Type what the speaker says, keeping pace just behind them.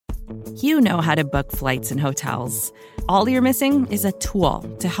You know how to book flights and hotels. All you're missing is a tool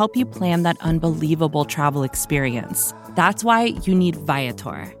to help you plan that unbelievable travel experience. That's why you need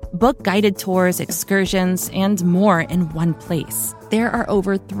Viator. Book guided tours, excursions, and more in one place. There are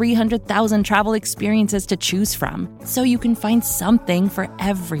over 300,000 travel experiences to choose from, so you can find something for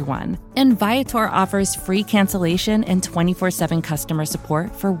everyone. And Viator offers free cancellation and 24/7 customer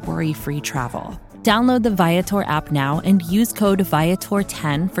support for worry-free travel. Download the Viator app now and use code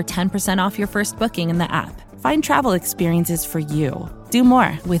Viator10 for 10% off your first booking in the app. Find travel experiences for you. Do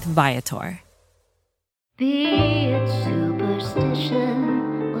more with Viator. Be it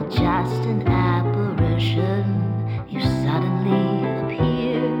superstition or just an apparition, you suddenly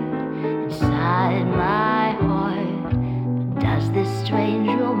appeared inside my heart. But does this strange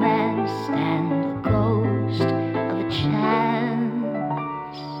romance stand a ghost of a chance?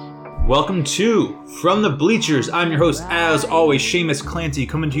 Welcome to From the Bleachers. I'm your host, as always, Seamus Clancy,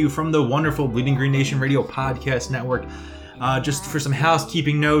 coming to you from the wonderful Bleeding Green Nation Radio Podcast Network. Just for some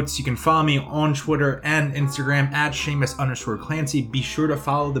housekeeping notes, you can follow me on Twitter and Instagram at Seamus_Clancy. Be sure to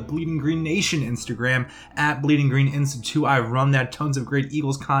follow the Bleeding Green Nation Instagram at Bleeding Green Institute. I run that. Tons of great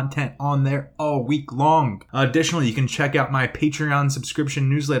Eagles content on there all week long. Additionally, you can check out my Patreon subscription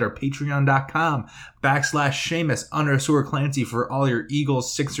newsletter, patreon.com/Seamus_Clancy for all your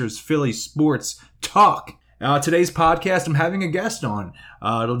Eagles, Sixers, Philly sports talk. Today's podcast, I'm having a guest on.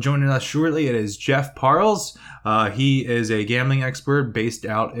 It'll join us shortly. It is Jeff Parles. He is a gambling expert based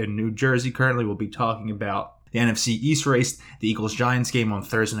out in New Jersey. Currently, we'll be talking about the NFC East race, the Eagles-Giants game on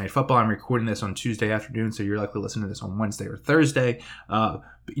Thursday Night Football. I'm recording this on Tuesday afternoon, so you're likely listening to this on Wednesday or Thursday.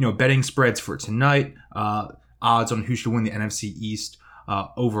 Betting spreads for tonight, odds on who should win the NFC East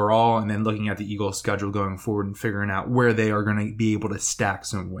overall, and then looking at the Eagles schedule going forward and figuring out where they are going to be able to stack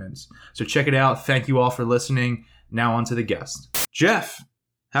some wins. So check it out. Thank you all for listening. Now on to the guest. Jeff,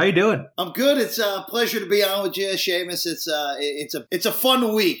 how you doing? I'm good. It's a pleasure to be on with you, Seamus. It's a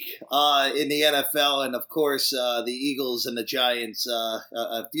fun week in the NFL, and of course the Eagles and the Giants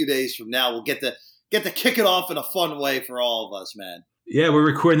a few days from now will get to kick it off in a fun way for all of us, man. Yeah, we're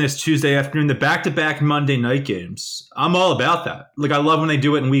recording this Tuesday afternoon, the back-to-back Monday night games. I'm all about that. Like, I love when they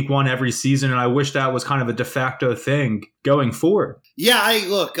do it in week one every season, and I wish that was kind of a de facto thing going forward. Yeah,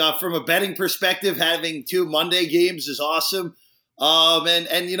 look, from a betting perspective, having two Monday games is awesome.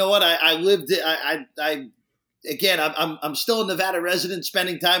 And you know what? I'm still a Nevada resident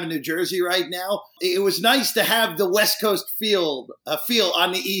spending time in New Jersey right now. It was nice to have the West Coast feel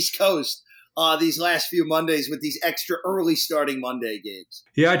on the East Coast these last few Mondays with these extra early starting Monday games.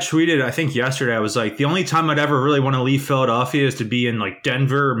 Yeah, I tweeted, I think yesterday, I was like, the only time I'd ever really want to leave Philadelphia is to be in like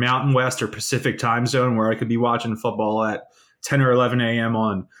Denver, Mountain West, or Pacific time zone where I could be watching football at 10 or 11 a.m.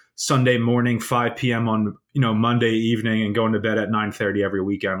 on Sunday morning, 5 p.m. on Monday evening, and going to bed at 9:30 every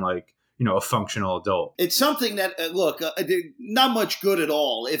weekend like a functional adult. It's something that, not much good at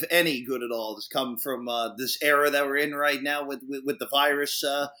all, if any good at all, has come from this era that we're in right now with the virus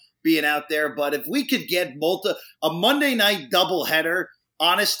being out there. But if we could get a Monday night doubleheader,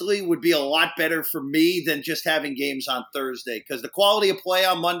 honestly, would be a lot better for me than just having games on Thursday, because the quality of play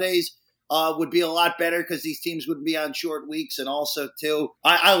on Mondays would be a lot better because these teams would be on short weeks. And also, too,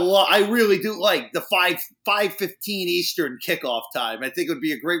 I really do like the 5:15 Eastern kickoff time. I think it would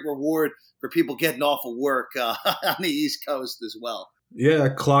be a great reward for people getting off of work on the East Coast as well. Yeah, I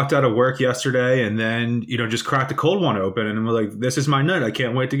clocked out of work yesterday and then, just cracked a cold one open and we're like, this is my night. I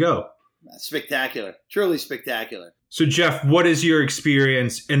can't wait to go. Spectacular. Truly spectacular. So, Jeff, what is your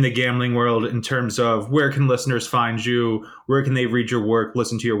experience in the gambling world in terms of where can listeners find you? Where can they read your work,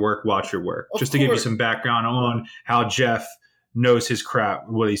 listen to your work, watch your work? Just to give you some background on how Jeff knows his crap,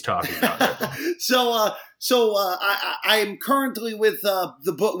 what he's talking about. So I'm currently with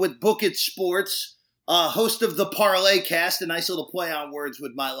Book It Sports, host of the Parlay Cast, a nice little play on words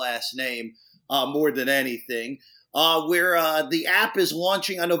with my last name more than anything. Where the app is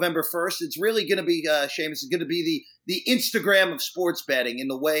launching on November 1st. It's really going to be, Seamus, it's going to be the Instagram of sports betting in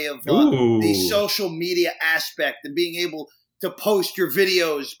the way of the social media aspect and being able to post your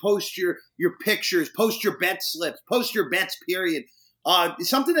videos, post your pictures, post your bet slips, post your bets, period.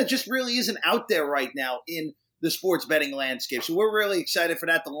 Something that just really isn't out there right now in the sports betting landscape. So we're really excited for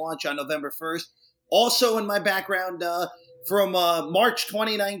that to launch on November 1st. Also in my background, from March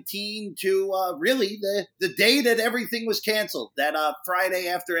 2019 to really the day that everything was canceled, that Friday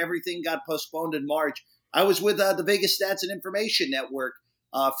after everything got postponed in March, I was with the Vegas Stats and Information Network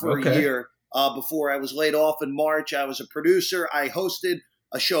for a year before I was laid off in March. I was a producer. I hosted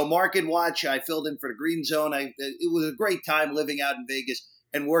a show, Market Watch. I filled in for the Green Zone. It was a great time living out in Vegas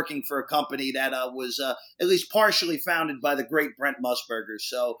and working for a company that was at least partially founded by the great Brent Musburger.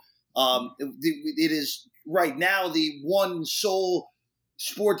 So It is right now the one sole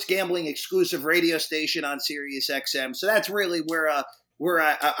sports gambling exclusive radio station on Sirius XM. So that's really where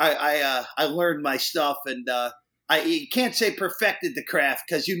I learned my stuff, and you can't say perfected the craft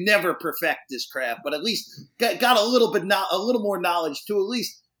because you never perfect this craft, but at least got a little more knowledge to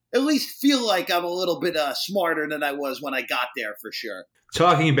at least feel like I'm a little bit smarter than I was when I got there, for sure.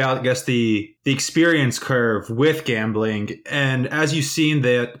 Talking about, I guess, the experience curve with gambling, and as you've seen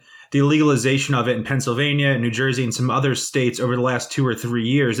that the legalization of it in Pennsylvania, New Jersey, and some other states over the last 2 or 3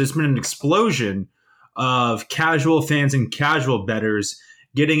 years, there's been an explosion of casual fans and casual bettors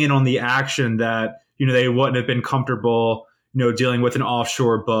getting in on the action that, they wouldn't have been comfortable, dealing with an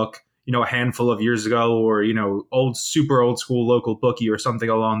offshore book, a handful of years ago, or, super old school local bookie or something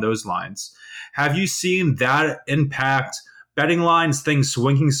along those lines. Have you seen that impact betting lines, things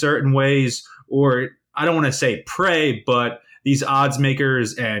swinging certain ways, or I don't want to say prey, but these odds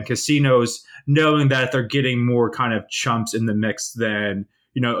makers and casinos knowing that they're getting more kind of chumps in the mix than,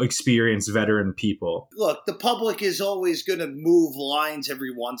 experienced veteran people? Look, the public is always going to move lines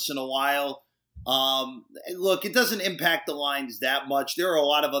every once in a while. Look, it doesn't impact the lines that much. There are a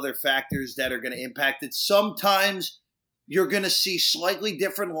lot of other factors that are going to impact it. Sometimes you're going to see slightly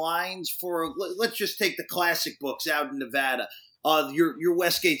different lines for, let's just take the classic books out in Nevada. Your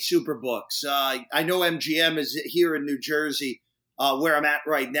Westgate Superbooks. I know MGM is here in New Jersey, where I'm at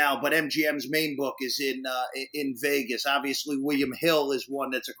right now, but MGM's main book is in Vegas. Obviously, William Hill is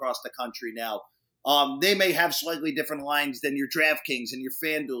one that's across the country now. They may have slightly different lines than your DraftKings and your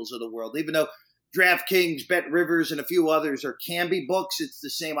FanDuels of the world. Even though DraftKings, BetRivers, and a few others are Kambi books, it's the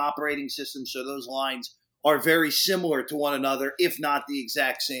same operating system, so those lines are very similar to one another, if not the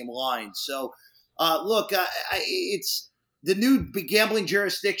exact same lines. So, look, it's the new gambling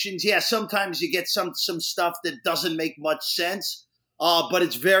jurisdictions. Yeah, sometimes you get some stuff that doesn't make much sense, but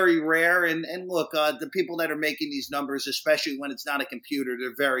it's very rare. And look, the people that are making these numbers, especially when it's not a computer,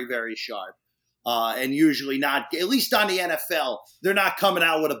 they're very, very sharp. And usually not, at least on the NFL, they're not coming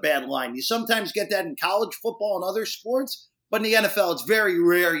out with a bad line. You sometimes get that in college football and other sports, but in the NFL, it's very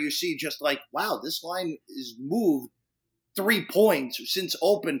rare you see just like, wow, this line is moved 3 points since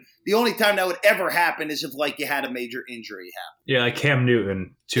open. The only time that would ever happen is if like you had a major injury happen. Yeah, like Cam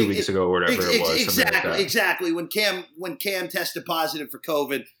Newton 2 weeks ago or whatever it was. Exactly. When Cam tested positive for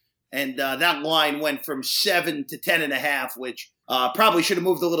COVID, and that line went from 7 to 10.5, which probably should have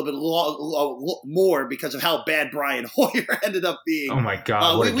moved a little bit more because of how bad Brian Hoyer ended up being. Oh my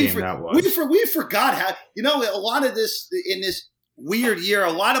God, what a game that was. We forgot how, a lot of this in this weird year,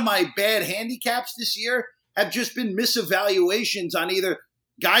 a lot of my bad handicaps this year have just been misevaluations on either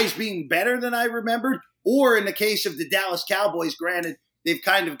guys being better than I remembered, or in the case of the Dallas Cowboys, granted, they've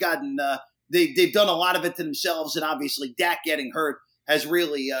kind of gotten, they've done a lot of it to themselves, and obviously Dak getting hurt has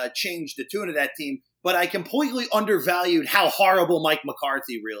really changed the tune of that team. But I completely undervalued how horrible Mike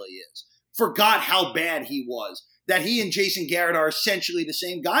McCarthy really is. Forgot how bad he was. That he and Jason Garrett are essentially the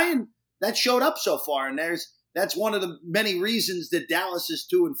same guy, and that showed up so far. And that's one of the many reasons that Dallas is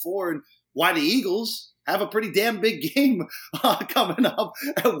 2-4, and why the Eagles have a pretty damn big game coming up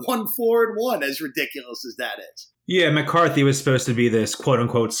at 1-4-1, as ridiculous as that is. Yeah, McCarthy was supposed to be this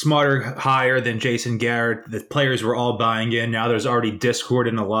quote-unquote smarter hire than Jason Garrett. The players were all buying in. Now there's already discord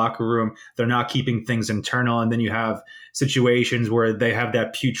in the locker room. They're not keeping things internal. And then you have situations where they have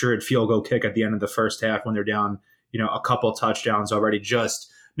that putrid field goal kick at the end of the first half when they're down, a couple touchdowns already. Just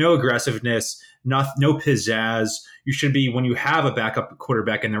no aggressiveness, no pizzazz. You should be, when you have a backup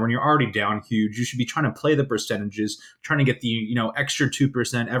quarterback in there, when you're already down huge, you should be trying to play the percentages, trying to get the, extra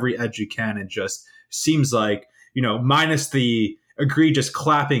 2%, every edge you can. It just seems like, minus the egregious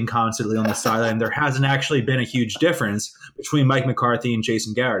clapping constantly on the sideline, there hasn't actually been a huge difference between Mike McCarthy and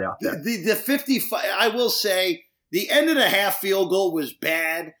Jason Garrett out there. The 55, I will say, the end of the half field goal was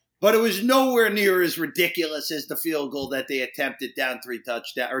bad, but it was nowhere near as ridiculous as the field goal that they attempted down 3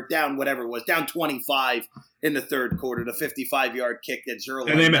 touchdowns, or down whatever it was, down 25 in the third quarter, the 55-yard kick that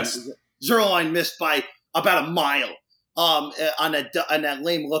Zerline missed by about a mile on that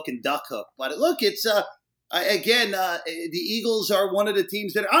lame-looking duck hook. But look, it's again, the Eagles are one of the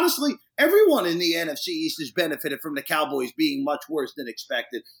teams that, honestly, everyone in the NFC East has benefited from the Cowboys being much worse than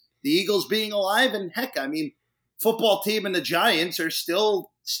expected. The Eagles being alive, and heck, I mean, football team and the Giants are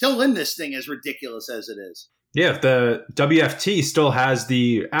still in this thing, as ridiculous as it is. Yeah, the WFT still has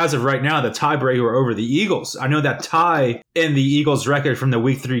as of right now, the tiebreaker over the Eagles. I know that tie in the Eagles record from the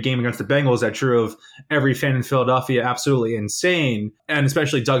Week 3 game against the Bengals that drove every fan in Philadelphia absolutely insane, and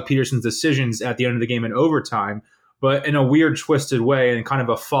especially Doug Peterson's decisions at the end of the game in overtime, but in a weird, twisted way and kind of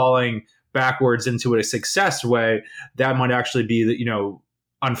a falling backwards into a success way, that might actually be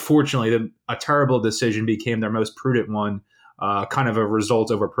unfortunately, a terrible decision became their most prudent one, kind of a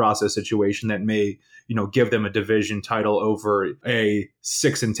result over process situation that may, give them a division title over a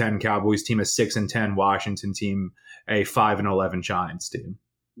 6-10 Cowboys team, a 6-10 Washington team, a 5-11 Giants team.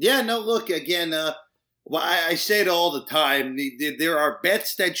 Yeah, no, look, again, well, I say it all the time. There are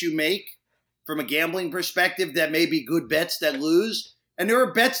bets that you make from a gambling perspective that may be good bets that lose. And there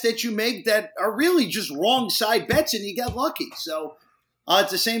are bets that you make that are really just wrong side bets and you get lucky. So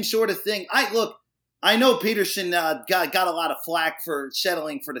it's the same sort of thing. I know Peterson got a lot of flack for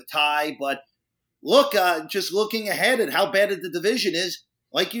settling for the tie, but look, just looking ahead at how bad the division is,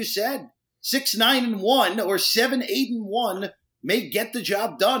 like you said, 6-9-1 or 7-8-1 may get the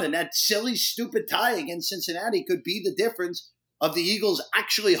job done. And that silly, stupid tie against Cincinnati could be the difference of the Eagles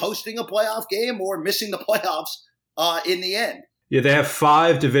actually hosting a playoff game or missing the playoffs in the end. Yeah, they have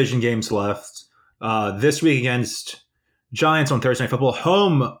 5 division games left. This week against Giants on Thursday Night Football,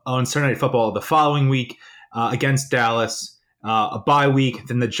 home on Sunday Night Football the following week against Dallas, a bye week,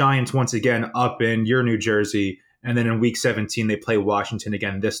 then the Giants once again up in your New Jersey, and then in week 17 they play Washington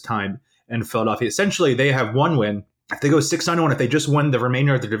again, this time in Philadelphia. Essentially, they have one win. If they go 6-1, if they just win the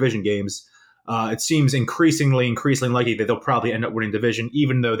remainder of the division games, it seems increasingly likely that they'll probably end up winning division,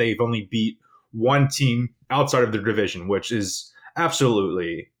 even though they've only beat one team outside of their division, which is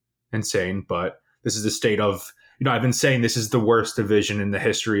absolutely insane. But this is the state of, I've been saying this is the worst division in the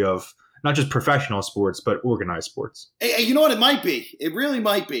history of not just professional sports, but organized sports. Hey, you know what? It might be. It really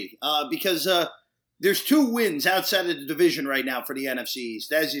might be because there's 2 wins outside of the division right now for the NFC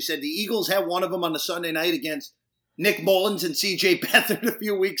East. As you said, the Eagles had one of them on the Sunday night against Nick Mullins and C.J. Beathard a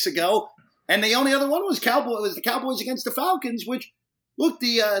few weeks ago. And the only other one was the Cowboys against the Falcons, which, look,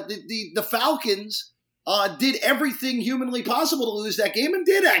 the Falcons did everything humanly possible to lose that game and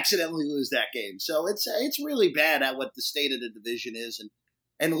did accidentally lose that game. So it's really bad at what the state of the division is.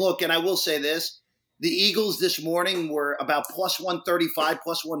 And look, and I will say this, the Eagles this morning were about plus 135,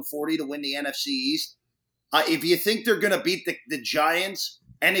 plus 140 to win the NFC East. If you think they're going to beat the Giants,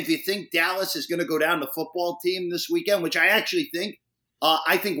 and if you think Dallas is going to go down the football team this weekend, which I actually think,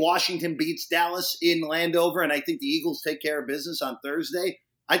 I think Washington beats Dallas in Landover, and I think the Eagles take care of business on Thursday.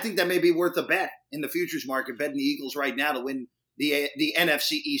 I think that may be worth a bet in the futures market, betting the Eagles right now to win the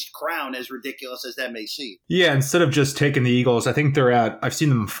NFC East crown, as ridiculous as that may seem. Yeah, instead of just taking the Eagles, I think I've seen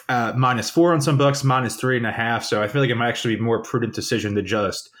them at -4 on some books, -3.5. So I feel like it might actually be a more prudent decision to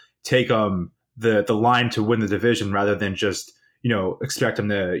just take the line to win the division rather than just, expect them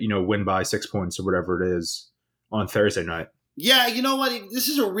to, win by 6 points or whatever it is on Thursday night. Yeah, you know what? This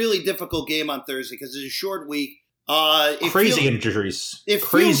is a really difficult game on Thursday because it's a short week. Crazy injuries.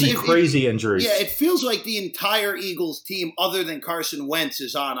 Crazy injuries. Yeah, it feels like the entire Eagles team, other than Carson Wentz,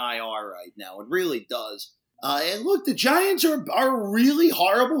 is on IR right now. It really does. And look, the Giants are a really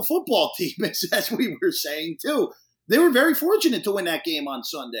horrible football team, as we were saying, too. They were very fortunate to win that game on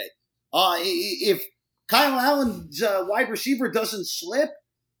Sunday. If Kyle Allen's wide receiver doesn't slip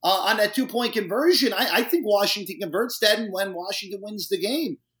on that 2-point conversion, I think Washington converts that, and when Washington wins the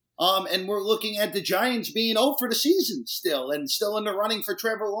game. And we're looking at the Giants being 0 for the season still in the running for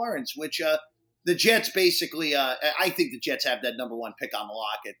Trevor Lawrence, which the Jets basically, I think the Jets have that number 1 pick on the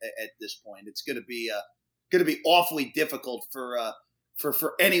lock at this point. It's going to be awfully difficult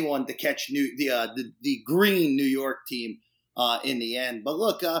for anyone to catch the green New York team in the end. But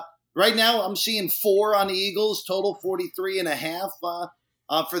look, right now I'm seeing 4 on the Eagles, total 43.5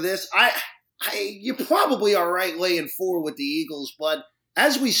 for this. You probably are right laying 4 with the Eagles, but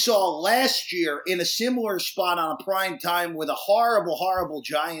as we saw last year in a similar spot on a prime time with a horrible, horrible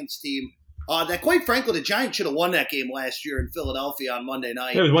Giants team, that quite frankly, the Giants should have won that game last year in Philadelphia on Monday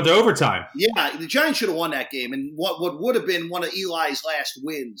night. Yeah, it went to overtime. Yeah, the Giants should have won that game. And what would have been one of Eli's last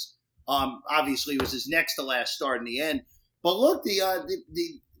wins, obviously was his next to last start in the end. But look,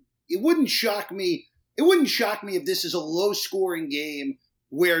 it wouldn't shock me. It wouldn't shock me if this is a low-scoring game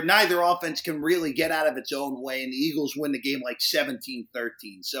where neither offense can really get out of its own way, and the Eagles win the game like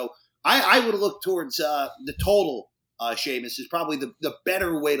 17-13. So I would look towards the total, Seamus, is probably the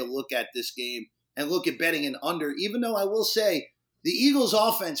better way to look at this game and look at betting an under, even though I will say the Eagles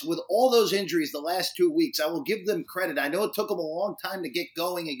offense, with all those injuries the last 2 weeks, I will give them credit. I know it took them a long time to get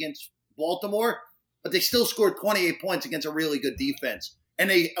going against Baltimore, but they still scored 28 points against a really good defense. And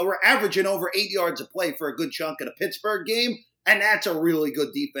they were averaging over 8 yards a play for a good chunk of the Pittsburgh game. And that's a really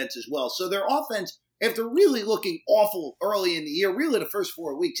good defense as well. So their offense, after really looking awful early in the year, really the first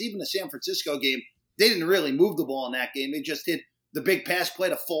 4 weeks, even the San Francisco game, they didn't really move the ball in that game. They just hit the big pass play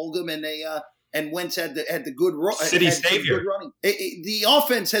to Fulgham, and Wentz had the good City savior. good running. The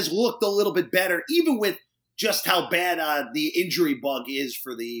offense has looked a little bit better, even with just how bad the injury bug is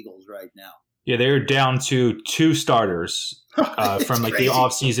for the Eagles right now. Yeah, they're down to 2 starters from like crazy. the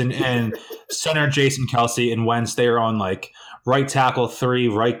offseason, and center Jason Kelce and Wentz. They are on like right tackle 3,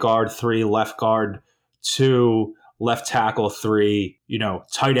 right guard 3, left guard 2, left tackle 3,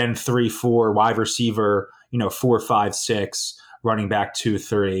 tight end 3, 4, wide receiver 4, 5, 6, running back 2,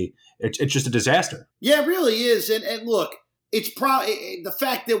 3. It's just a disaster. Yeah, it really is. And look, it's probably the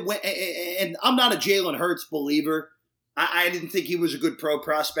fact that and I'm not a Jalen Hurts believer. I didn't think he was a good pro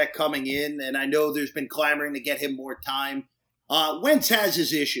prospect coming in, and I know there's been clamoring to get him more time. Wentz has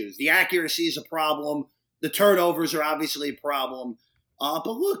his issues. The accuracy is a problem. The turnovers are obviously a problem. But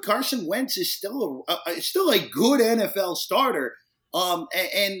look, Carson Wentz is still a good NFL starter.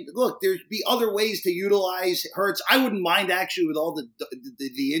 And look, there'd be other ways to utilize Hurts. I wouldn't mind actually with all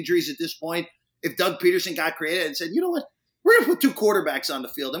the injuries at this point if Doug Peterson got creative and said, you know what, we're going to put 2 quarterbacks on the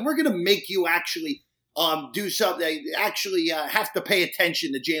field, and we're going to make you actually do something. Actually, have to pay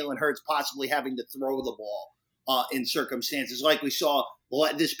attention to Jalen Hurts possibly having to throw the ball in circumstances like we saw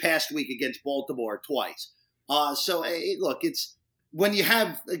this past week against Baltimore twice. Look, it's when you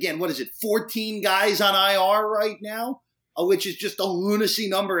have, again, 14 guys on IR right now, which is just a lunacy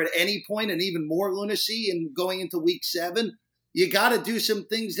number at any point, and even more lunacy in going into week 7. You got to do some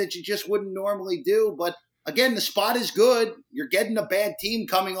things that you just wouldn't normally do. But again, the spot is good. You're getting a bad team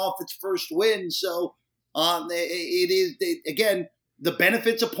coming off its first win. So again, the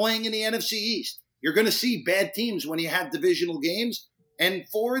benefits of playing in the NFC East. You're going to see bad teams when you have divisional games, and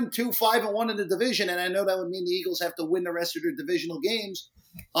 4-2, 5-1 in the division. And I know that would mean the Eagles have to win the rest of their divisional games.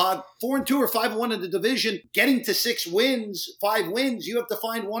 4-2 or 5-1 in the division, getting to 6 wins, 5 wins, you have to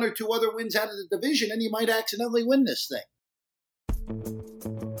find 1 or 2 other wins out of the division, and you might accidentally win this thing.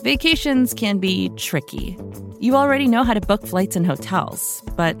 Vacations can be tricky. You already know how to book flights and hotels,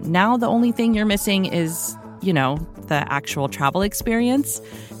 but now the only thing you're missing is, the actual travel experience.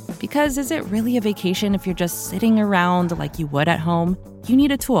 Because is it really a vacation if you're just sitting around like you would at home? You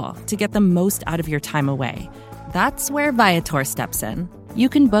need a tool to get the most out of your time away. That's where Viator steps in. You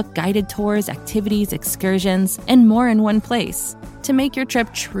can book guided tours, activities, excursions, and more in one place to make your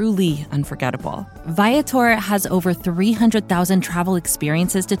trip truly unforgettable. Viator has over 300,000 travel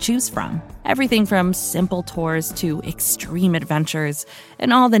experiences to choose from. Everything from simple tours to extreme adventures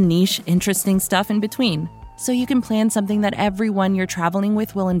and all the niche, interesting stuff in between. So you can plan something that everyone you're traveling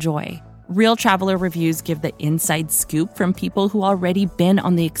with will enjoy. Real traveler reviews give the inside scoop from people who already been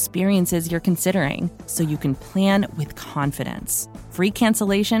on the experiences you're considering, so you can plan with confidence. Free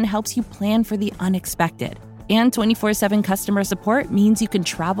cancellation helps you plan for the unexpected. And 24/7 customer support means you can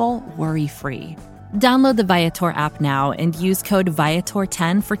travel worry-free. Download the Viator app now and use code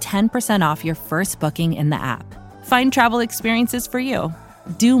Viator10 for 10% off your first booking in the app. Find travel experiences for you.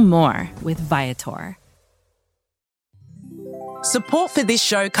 Do more with Viator. Support for this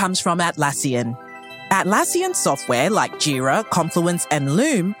show comes from Atlassian. Atlassian software like Jira, Confluence, and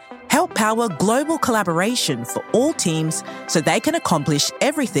Loom help power global collaboration for all teams so they can accomplish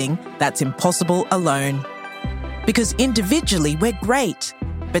everything that's impossible alone. Because individually we're great,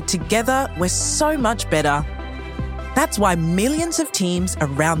 but together we're so much better. That's why millions of teams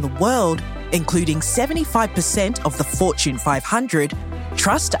around the world, including 75% of the Fortune 500,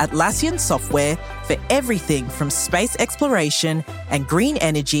 trust Atlassian software for everything from space exploration and green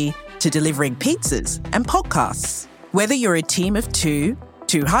energy to delivering pizzas and podcasts. Whether you're a team of 2,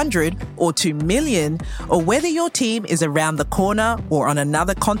 200, or 2 million, or whether your team is around the corner or on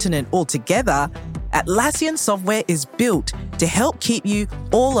another continent altogether, Atlassian software is built to help keep you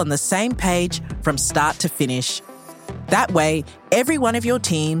all on the same page from start to finish. That way, every one of your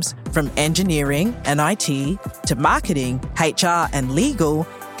teams, from engineering and IT to marketing, HR, and legal,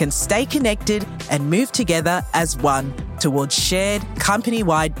 can stay connected and move together as one towards shared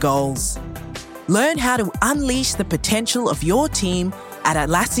company-wide goals. Learn how to unleash the potential of your team at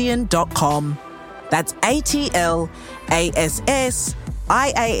Atlassian.com. That's ATLASSIAN.com.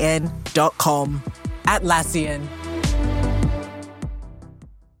 Atlassian.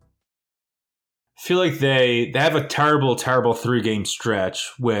 I feel like they have a terrible 3-game stretch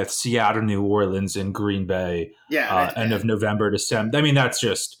with Seattle, New Orleans, and Green Bay. End of November, December. I mean, that's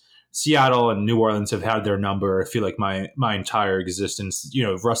just Seattle and New Orleans have had their number. I feel like my entire existence.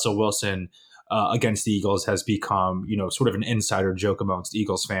 Russell Wilson against the Eagles has become sort of an insider joke amongst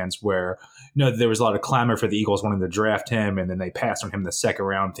Eagles fans, where there was a lot of clamor for the Eagles wanting to draft him, and then they passed on him in the 2nd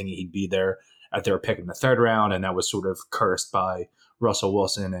round, thinking he'd be there at their pick in the 3rd round, and that was sort of cursed by Russell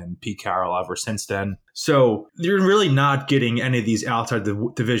Wilson and Pete Carroll ever since then. So you're really not getting any of these outside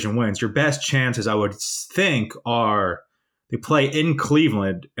the division wins. Your best chances, I would think, are They play in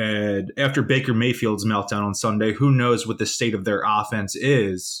Cleveland, and after Baker Mayfield's meltdown on Sunday, who knows what the state of their offense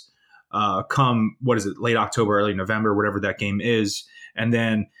is come, late October, early November, whatever that game is. And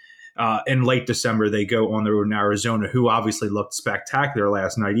then in late December, they go on the road in Arizona, who obviously looked spectacular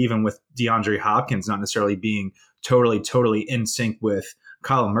last night, even with DeAndre Hopkins not necessarily being totally in sync with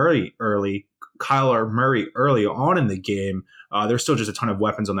Kyler Murray early on in the game. There's still just a ton of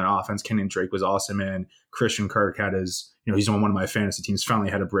weapons on that offense. Kenyon Drake was awesome, and Christian Kirk had he's on one of my fantasy teams, finally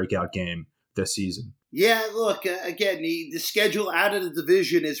had a breakout game this season. Yeah, look, again, the schedule out of the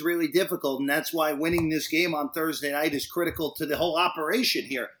division is really difficult, and that's why winning this game on Thursday night is critical to the whole operation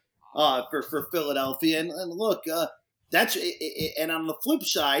here for Philadelphia. And look, and on the flip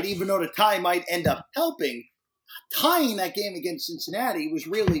side, even though the tie might end up helping, tying that game against Cincinnati was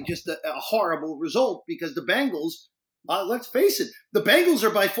really just a horrible result because the Bengals, let's face it, the Bengals are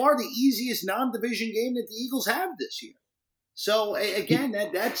by far the easiest non-division game that the Eagles have this year. So again,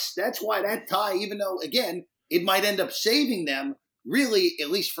 that's why that tie, even though again it might end up saving them, really at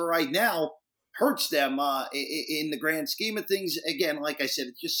least for right now, hurts them in the grand scheme of things. Again, like I said,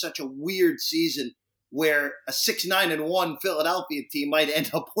 it's just such a weird season where a 6-9-1 Philadelphia team might end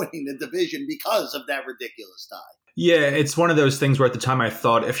up winning the division because of that ridiculous tie. Yeah, it's one of those things where at the time I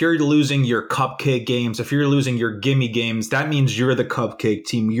thought, if you're losing your cupcake games, if you're losing your gimme games, that means you're the cupcake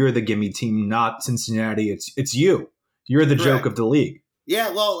team, you're the gimme team, not Cincinnati. It's you. You're the joke of the league. Yeah,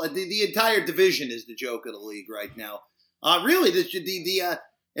 well, the entire division is the joke of the league right now. Really,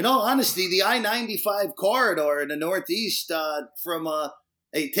 in all honesty, the I-95 corridor in the Northeast from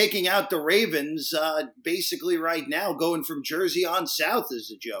taking out the Ravens, basically right now, going from Jersey on south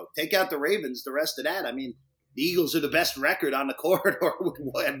is a joke. Take out the Ravens, the rest of that, I mean, the Eagles are the best record on the corridor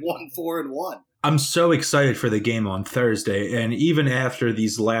at 1-4-1. I'm so excited for the game on Thursday, and even after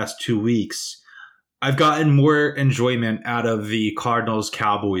these last 2 weeks, I've gotten more enjoyment out of the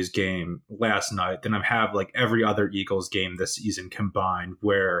Cardinals-Cowboys game last night than I have like every other Eagles game this season combined,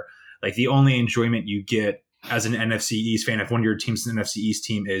 where like the only enjoyment you get as an NFC East fan, if one of your teams is an NFC East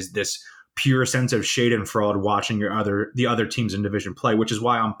team, is this pure sense of shade and fraud watching the other teams in division play, which is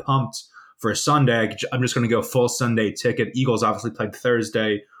why I'm pumped for Sunday. I'm just going to go full Sunday ticket. Eagles obviously played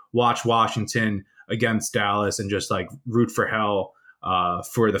Thursday, watch Washington against Dallas, and just like root for hell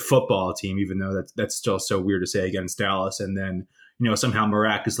for the football team, even though that's still so weird to say against Dallas. And then, somehow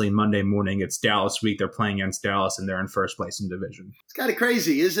miraculously Monday morning, it's Dallas week. They're playing against Dallas and they're in first place in division. It's kind of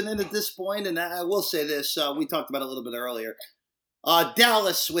crazy, isn't it, at this point? And I will say this, we talked about it a little bit earlier.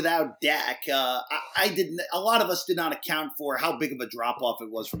 Dallas without Dak, a lot of us did not account for how big of a drop-off it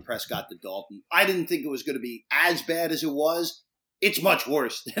was from Prescott to Dalton. I didn't think it was going to be as bad as it was. It's much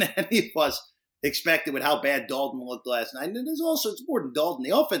worse than any of us expected with how bad Dalton looked last night. And it's more than Dalton.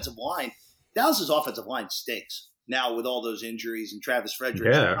 The offensive line, Dallas's offensive line stinks now with all those injuries and Travis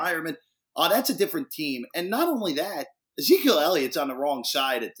Frederick's retirement. That's a different team. And not only that, Ezekiel Elliott's on the wrong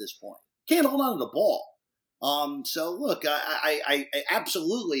side at this point. Can't hold on to the ball. So look, I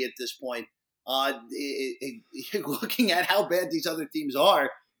absolutely at this point, looking at how bad these other teams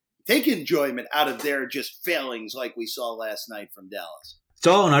are, take enjoyment out of their just failings like we saw last night from Dallas.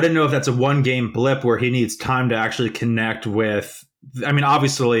 Dalton, I didn't know if that's a one-game blip where he needs time to actually connect with. I mean,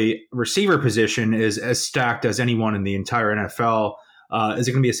 obviously, receiver position is as stacked as anyone in the entire NFL. Is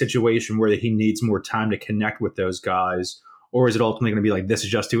it going to be a situation where he needs more time to connect with those guys, or is it ultimately going to be like this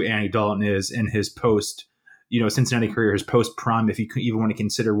is just who Andy Dalton is in his post, Cincinnati career, his post-prime, if you even want to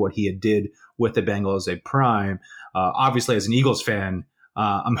consider what he did with the Bengals at prime? Obviously, as an Eagles fan,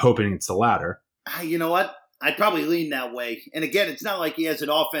 I'm hoping it's the latter. You know what? I'd probably lean that way. And again, it's not like he has an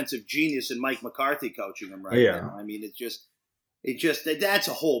offensive genius in Mike McCarthy coaching him now. I mean, that's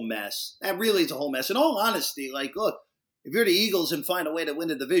a whole mess. That really is a whole mess. In all honesty, like, look, if you're the Eagles and find a way to win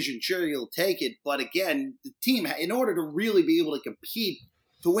the division, sure, you'll take it. But again, the team, in order to really be able to compete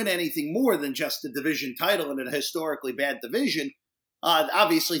to win anything more than just the division title in a historically bad division,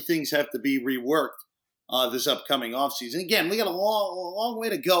 obviously things have to be reworked this upcoming offseason. Again, we got a long way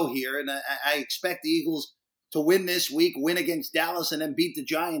to go here, and I expect the Eagles to win this week, win against Dallas, and then beat the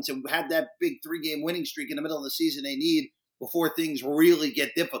Giants and have that big 3-game winning streak in the middle of the season they need before things really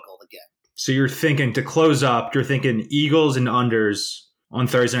get difficult again. So you're thinking, to close up, you're thinking Eagles and unders on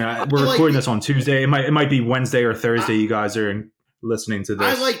Thursday. We're recording this on Tuesday. It might be Wednesday or Thursday. You guys are listening to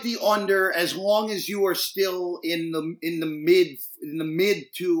this. I like the under as long as you are still in the mid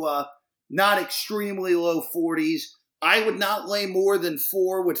to not extremely low 40s. I would not lay more than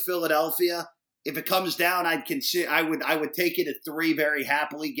 4 with Philadelphia. If it comes down, I'd consider. I would take it at 3 very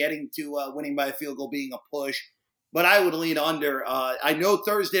happily, getting to winning by a field goal being a push. But I would lean under. I know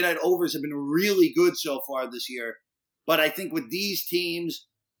Thursday night overs have been really good so far this year. But I think with these teams,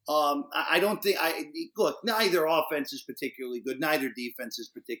 I don't think look, neither offense is particularly good. Neither defense is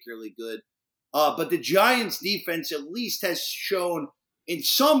particularly good. But the Giants defense at least has shown in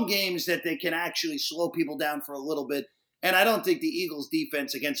some games that they can actually slow people down for a little bit. And I don't think the Eagles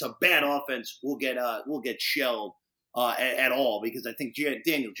defense against a bad offense will get shelled at all, because I think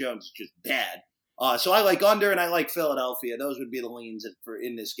Daniel Jones is just bad. So I like under, and I like Philadelphia. Those would be the leans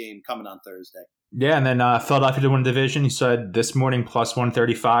in this game coming on Thursday. Yeah, and then Philadelphia to win the division. You said this morning plus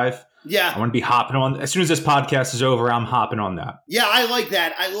 135. Yeah. I want to be hopping on. As soon as this podcast is over, I'm hopping on that. Yeah, I like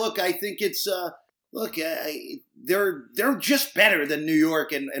that. I think it's they're just better than New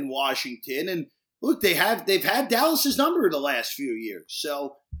York and Washington. And look, they've had Dallas's number the last few years.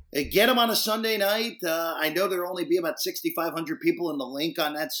 So get them on a Sunday night. I know there'll only be about 6,500 people in the link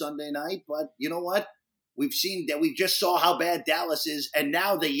on that Sunday night, but you know what? We just saw how bad Dallas is, and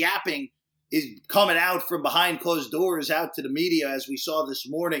now the yapping is coming out from behind closed doors out to the media, as we saw this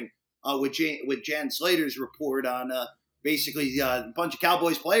morning with Jan Slater's report on basically a bunch of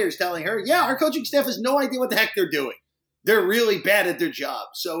Cowboys players telling her, yeah, our coaching staff has no idea what the heck they're doing. They're really bad at their job.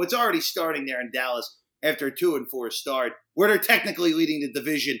 So it's already starting there in Dallas after a 2-4 start, where they're technically leading the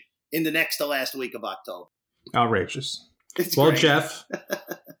division in the next to last week of October. Outrageous. It's well, great. Jeff,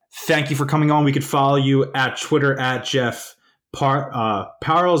 thank you for coming on. We could follow you at Twitter at Jeff Parles,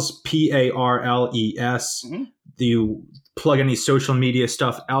 Parles. Mm-hmm. Do you plug any social media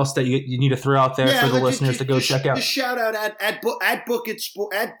stuff else that you need to throw out there for the listeners to go check out? Just shout out at Book It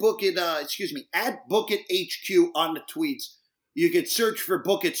HQ on the tweets. You could search for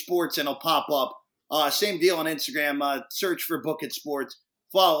Book It Sports and it'll pop up. Same deal on Instagram. Search for Book It Sports.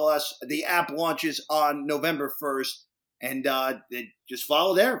 Follow us. The app launches on November 1st, and just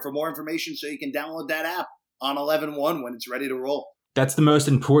follow there for more information so you can download that app on 11/1 when it's ready to roll. That's the most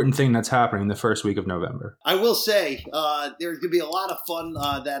important thing that's happening the first week of November. I will say there's going to be a lot of fun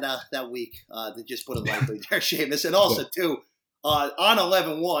that week, to just put it lightly there, Seamus. And also, too, on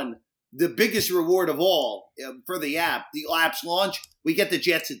 11/1, the biggest reward of all for the app's launch, we get the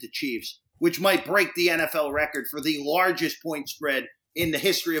Jets at the Chiefs, which might break the NFL record for the largest point spread in the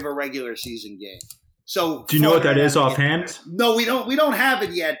history of a regular season game. So, do you know what that is offhand? No, we don't have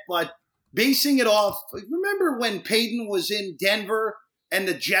it yet, but basing it off, remember when Peyton was in Denver and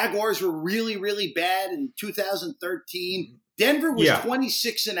the Jaguars were really, really bad in 2013? Denver was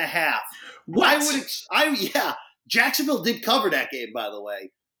 26.5. What? Jacksonville did cover that game, by the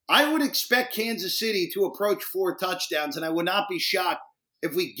way. I would expect Kansas City to approach 4 touchdowns, and I would not be shocked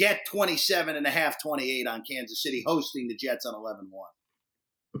if we get 27.5, 28 on Kansas City hosting the Jets on 11-1.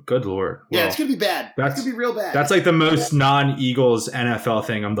 Good Lord. Yeah, it's going to be bad. It's going to be real bad. That's like the most non-Eagles NFL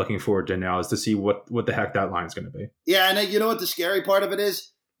thing I'm looking forward to now, is to see what the heck that line is going to be. Yeah, and you know what the scary part of it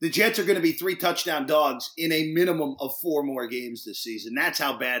is? The Jets are going to be 3 touchdown dogs in a minimum of 4 more games this season. That's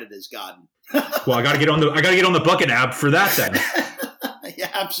how bad it has gotten. Well, I got to get on the Bucket app for that then.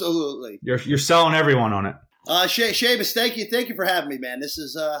 Yeah, absolutely. You're selling everyone on it. Seamus, thank you for having me, man. This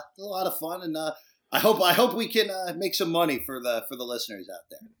is a lot of fun, and I hope we can make some money for the listeners out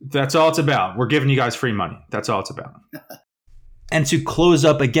there. That's all it's about. We're giving you guys free money. That's all it's about. And to close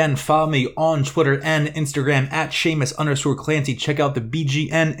up again, follow me on Twitter and Instagram at Seamus_Clancy. Check out the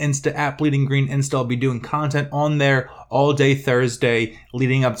BGN Insta at Bleeding Green Insta. I'll be doing content on there all day Thursday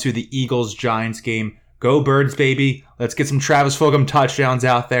leading up to the Eagles-Giants game. Go Birds, baby. Let's get some Travis Fulgham touchdowns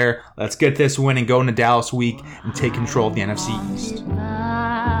out there. Let's get this win and go into Dallas week and take control of the NFC East.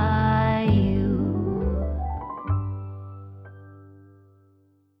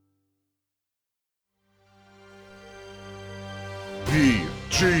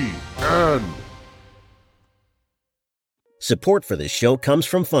 BGN. Support for this show comes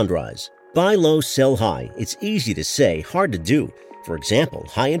from Fundrise. Buy low, sell high. It's easy to say, hard to do. For example,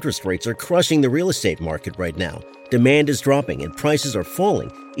 high interest rates are crushing the real estate market right now. Demand is dropping and prices are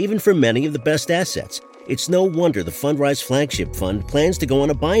falling, even for many of the best assets. It's no wonder the Fundrise Flagship Fund plans to go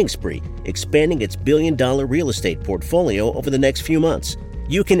on a buying spree, expanding its billion-dollar real estate portfolio over the next few months.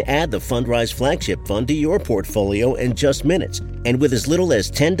 You can add the Fundrise Flagship Fund to your portfolio in just minutes, and with as little as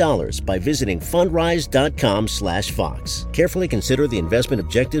 $10 by visiting fundrise.com/Fox. Carefully consider the investment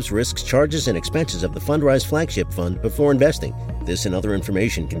objectives, risks, charges, and expenses of the Fundrise Flagship Fund before investing. This and other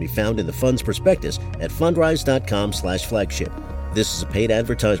information can be found in the fund's prospectus at fundrise.com/flagship. This is a paid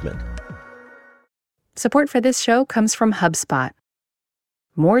advertisement. Support for this show comes from HubSpot.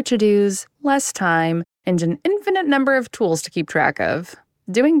 More to-dos, less time, and an infinite number of tools to keep track of.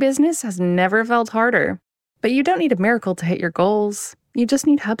 Doing business has never felt harder. But you don't need a miracle to hit your goals. You just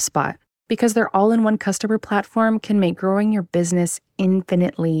need HubSpot, because their all-in-one customer platform can make growing your business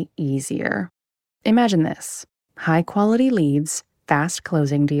infinitely easier. Imagine this. high-quality leads, fast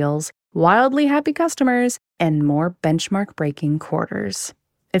closing deals, wildly happy customers, and more benchmark-breaking quarters.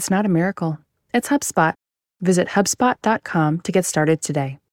 It's not a miracle. It's HubSpot. Visit HubSpot.com to get started today.